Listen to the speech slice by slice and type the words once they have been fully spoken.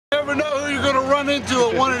never know who you're going to run into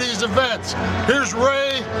at one of these events. Here's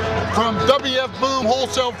Ray from WF Boom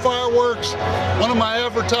Wholesale Fireworks, one of my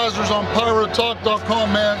advertisers on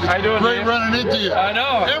pyrotalk.com, man. How you doing, Great man? running into you. I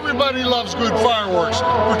know. Everybody loves good fireworks,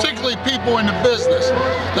 particularly people in the business.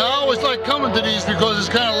 Now, I always like coming to these because it's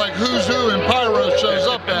kind of like who's who and pyro shows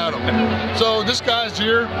up at them. So this guy's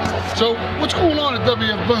here. So what's going on at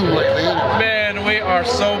WF Boom lately? Man, we are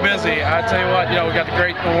so busy. I tell you what, we got the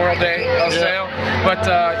Great Memorial Day sale, but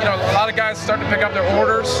a lot of guys starting to pick up their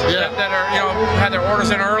orders that are had their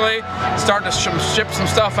orders in early, starting to ship some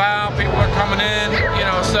stuff out. People are coming in,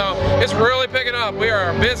 so it's really picking up. We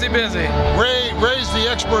are busy. Ray's the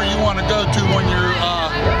expert you want to go to when you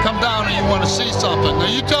come down and you want to see something. Now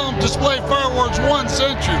you tell them Display Fireworks 1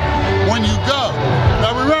 sent you when you go.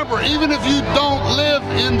 Now remember, even if you don't live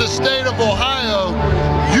in the state of Ohio,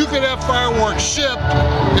 you could have fireworks shipped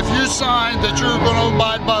if you sign that you're going to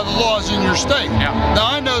abide by the laws in your state. Yeah. Now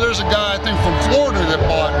I know there's a guy, I think from Florida, that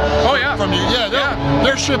bought from you.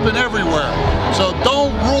 They're shipping everywhere. So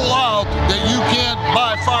don't rule out that you can't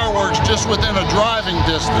buy fireworks just within a driving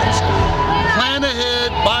distance. Plan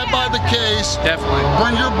ahead, buy by the case. Definitely.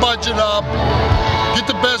 Bring your budget up. Get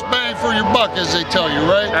the best bang for your buck, as they tell you,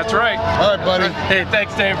 right? That's right. All right, buddy. Hey,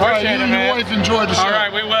 thanks, Dave. Appreciate it, man. You and your wife enjoy the show. All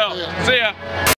right, we will. See ya.